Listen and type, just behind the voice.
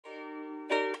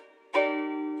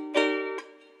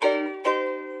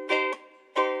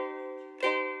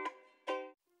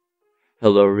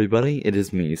Hello everybody, it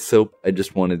is me, Soap. I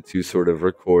just wanted to sort of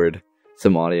record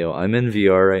some audio. I'm in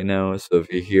VR right now, so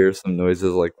if you hear some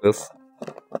noises like this,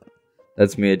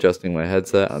 that's me adjusting my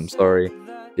headset. I'm sorry.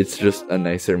 It's just a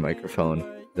nicer microphone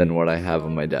than what I have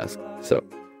on my desk, so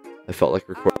I felt like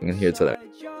recording in here today.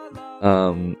 I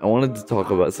wanted to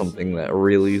talk about something that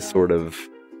really sort of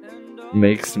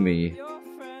makes me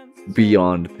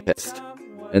beyond pissed,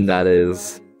 and that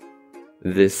is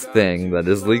this thing that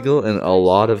is legal in a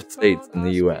lot of states in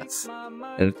the US,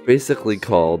 and it's basically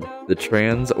called the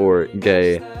trans or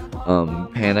gay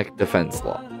panic defense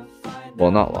law. Well,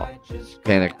 not law,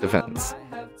 panic defense.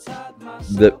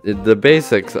 The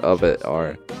basics of it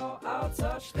are,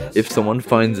 if someone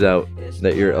finds out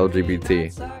that you're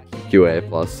LGBT, QA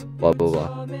plus, blah blah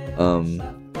blah,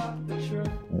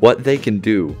 what they can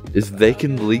do is they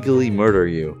can legally murder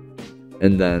you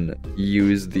and then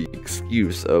use the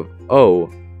excuse of, oh,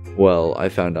 well, I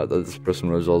found out that this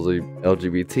person was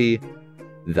LGBT,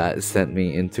 that sent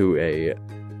me into a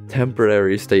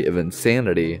temporary state of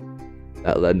insanity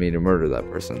that led me to murder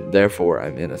that person, therefore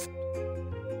I'm innocent.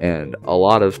 And a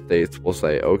lot of states will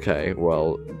say, okay,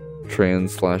 well,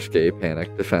 trans/gay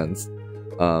panic defense,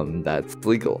 that's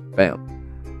legal, bam.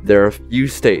 There are a few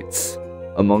states,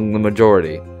 among the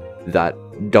majority, that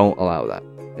don't allow that.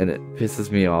 And it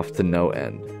pisses me off to no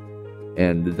end.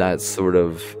 And that's sort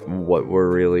of what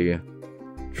we're really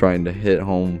trying to hit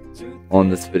home on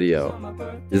this video,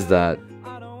 is that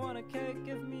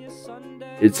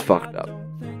it's fucked up.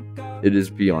 It is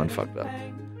beyond fucked up.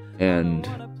 And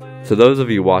to those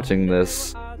of you watching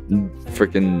this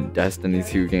freaking Destiny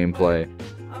 2 gameplay,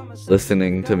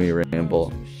 listening to me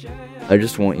ramble, I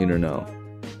just want you to know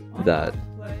that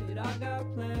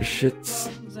shit's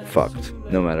fucked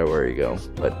no matter where you go,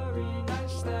 but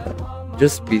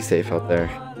just be safe out there.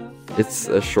 It's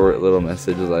a short little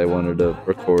message that I wanted to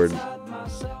record,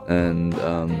 and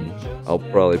I'll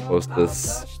probably post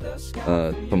this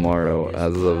tomorrow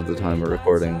as of the time of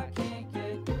recording.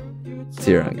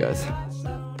 See you around, guys.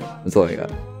 That's all I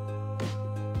got.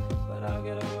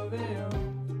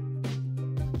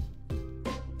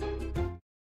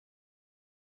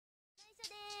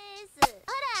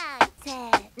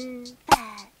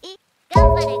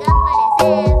 Sorta.